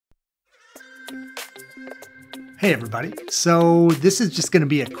Hey everybody, so this is just going to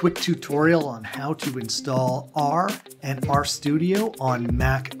be a quick tutorial on how to install R and RStudio on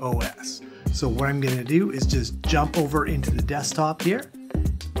macOS. So what I'm going to do is just jump over into the desktop here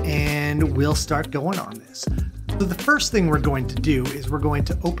and we'll start going on this. So the first thing we're going to do is we're going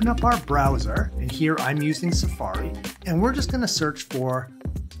to open up our browser, and here I'm using Safari, and we're just going to search for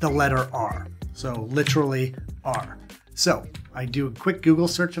the letter R. So literally R. So I do a quick Google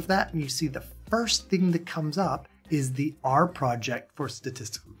search of that and you see the first thing that comes up is the R project for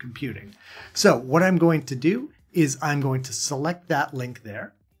statistical computing. So what I'm going to do is I'm going to select that link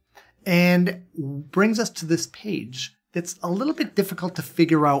there, and brings us to this page that's a little bit difficult to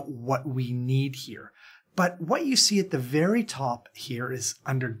figure out what we need here. But what you see at the very top here is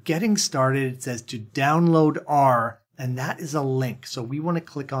under Getting Started, it says to download R, and that is a link. So we want to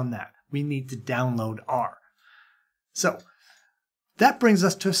click on that. We need to download R. So that brings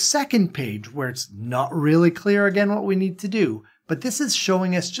us to a second page where it's not really clear again what we need to do, but this is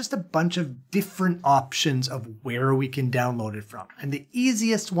showing us just a bunch of different options of where we can download it from. And the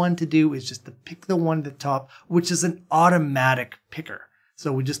easiest one to do is just to pick the one at the top, which is an automatic picker.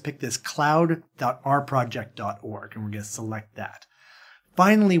 So we just pick this cloud.rproject.org and we're going to select that.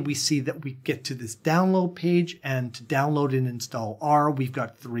 Finally, we see that we get to this download page, and to download and install R, we've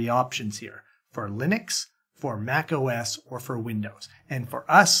got three options here: for Linux, for macOS, or for Windows. And for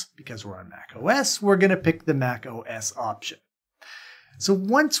us, because we're on macOS, we're going to pick the macOS option. So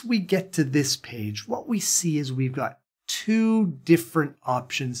once we get to this page, what we see is we've got two different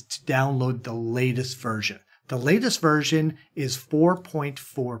options to download the latest version. The latest version is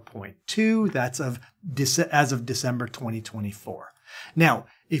 4.4.2. That's as of December 2024. Now,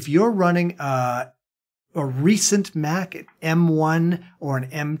 if you're running a recent Mac, an M1 or an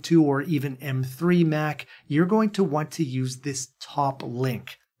M2 or even M3 Mac, you're going to want to use this top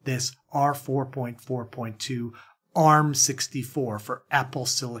link, this R4.4.2 ARM64 for Apple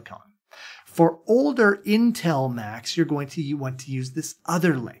Silicon. For older Intel Macs, you're going to want to use this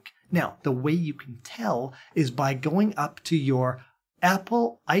other link. Now, the way you can tell is by going up to your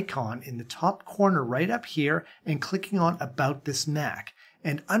Apple icon in the top corner right up here and clicking on About This Mac.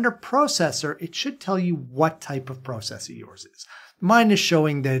 And under processor, it should tell you what type of processor yours is. Mine is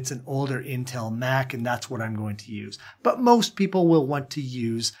showing that it's an older Intel Mac, and that's what I'm going to use. But most people will want to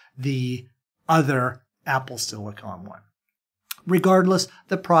use the other Apple Silicon one. Regardless,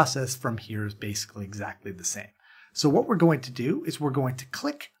 the process from here is basically exactly the same. So what we're going to do is we're going to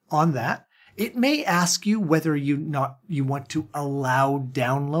click on that. It may ask you whether you want to allow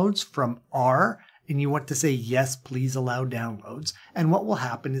downloads from R, and you want to say, yes, please allow downloads. And what will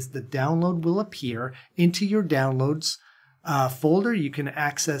happen is the download will appear into your downloads folder. You can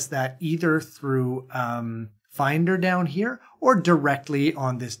access that either through Finder down here or directly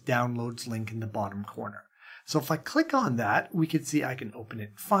on this downloads link in the bottom corner. So if I click on that, we can see I can open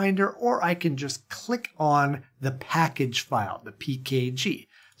it in Finder, or I can just click on the package file, the PKG.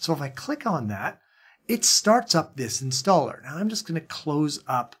 So if I click on that, it starts up this installer. Now I'm just going to close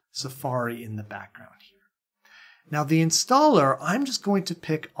up Safari in the background here. Now the installer, I'm just going to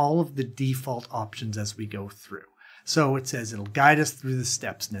pick all of the default options as we go through. So it says it'll guide us through the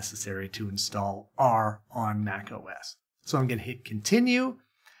steps necessary to install R on macOS. So I'm going to hit continue,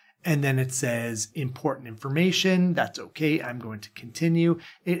 and then it says important information. That's okay. I'm going to continue.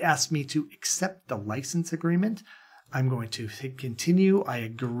 It asks me to accept the license agreement. I'm going to hit continue. I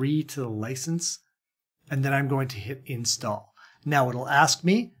agree to the license, and then I'm going to hit install. Now it'll ask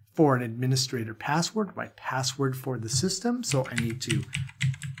me for an administrator password, my password for the system. So I need to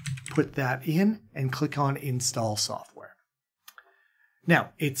put that in and click on install software.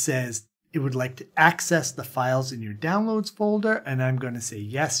 Now it says it would like to access the files in your downloads folder, and I'm going to say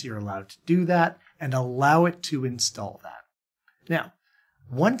yes, you're allowed to do that, and allow it to install that. Now,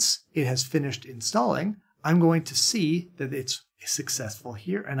 once it has finished installing, I'm going to see that it's successful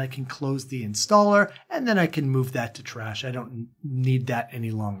here, and I can close the installer, and then I can move that to trash. I don't need that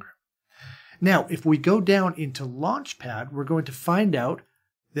any longer. Now, if we go down into Launchpad, we're going to find out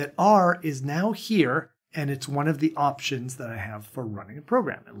that R is now here, and it's one of the options that I have for running a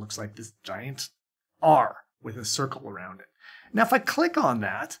program. It looks like this giant R with a circle around it. Now, if I click on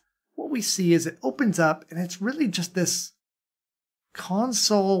that, what we see is it opens up, and it's really just this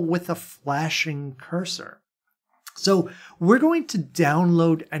console with a flashing cursor. So we're going to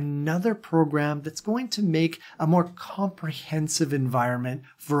download another program that's going to make a more comprehensive environment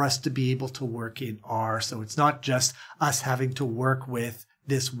for us to be able to work in R. So it's not just us having to work with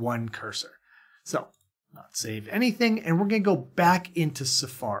this one cursor. So not save anything, and we're going to go back into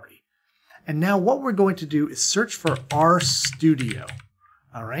Safari. And now what we're going to do is search for RStudio.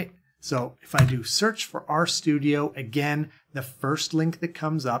 All right. So if I do search for RStudio, again, the first link that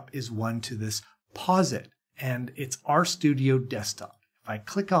comes up is one to this POSIT, and it's RStudio Desktop. If I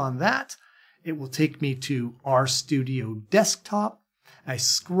click on that, it will take me to RStudio Desktop. I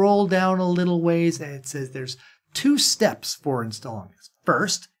scroll down a little ways and it says there's 2 steps for installing this.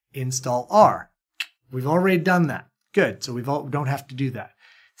 First, install R. We've already done that. Good, so we don't have to do that.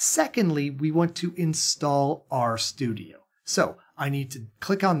 Secondly, we want to install RStudio. So I need to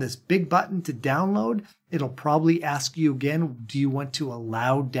click on this big button to download. It'll probably ask you again, do you want to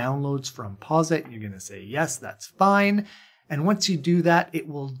allow downloads from POSIT? You're going to say yes, that's fine. And once you do that, it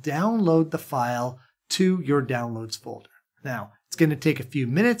will download the file to your downloads folder. Now, it's going to take a few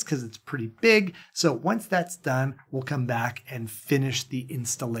minutes because it's pretty big. So once that's done, we'll come back and finish the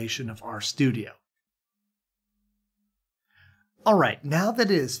installation of RStudio. All right, now that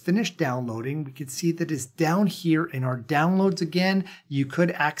it is finished downloading, we can see that it's down here in our downloads again. You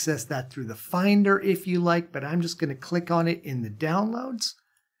could access that through the Finder if you like, but I'm just going to click on it in the downloads.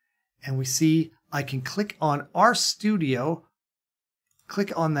 And we see I can click on RStudio,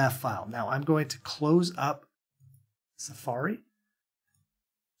 click on that file. Now I'm going to close up Safari.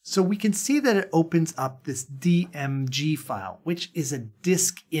 So we can see that it opens up this DMG file, which is a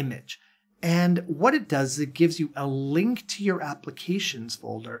disk image. And what it does is it gives you a link to your applications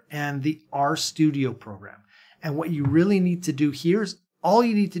folder and the RStudio program. And what you really need to do here is all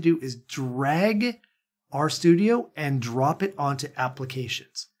you need to do is drag RStudio and drop it onto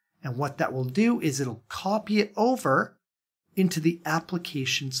applications. And what that will do is it'll copy it over into the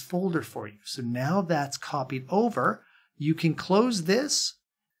applications folder for you. So now that's copied over, you can close this.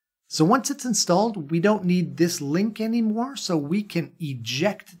 So once it's installed, we don't need this link anymore, so we can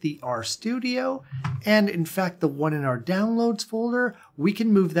eject the RStudio, and in fact, the one in our downloads folder, we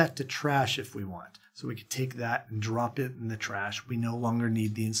can move that to trash if we want. So we could take that and drop it in the trash. We no longer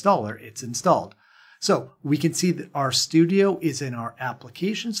need the installer, it's installed. So we can see that RStudio is in our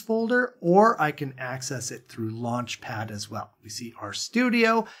applications folder, or I can access it through Launchpad as well. We see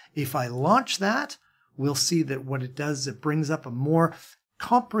RStudio. If I launch that, we'll see that what it does is it brings up a more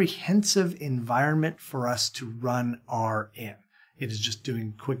comprehensive environment for us to run R in. It is just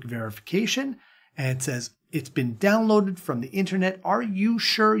doing quick verification, and it says it's been downloaded from the internet. Are you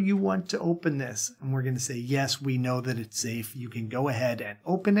sure you want to open this? And we're going to say yes, we know that it's safe. You can go ahead and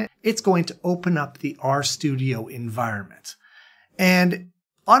open it. It's going to open up the RStudio environment. And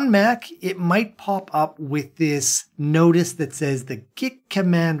on Mac, it might pop up with this notice that says the git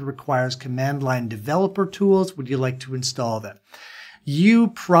command requires command line developer tools. Would you like to install them? You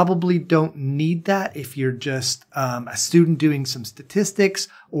probably don't need that if you're just a student doing some statistics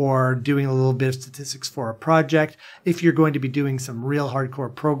or doing a little bit of statistics for a project. If you're going to be doing some real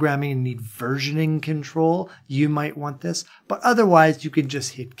hardcore programming and need versioning control, you might want this. But otherwise, you can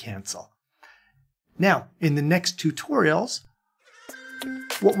just hit cancel. Now, in the next tutorials,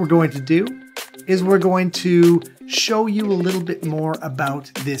 what we're going to do is we're going to show you a little bit more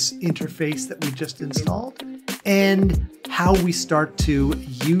about this interface that we just installed and how we start to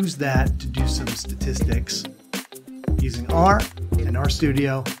use that to do some statistics using R and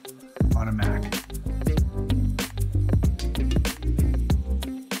RStudio on a Mac.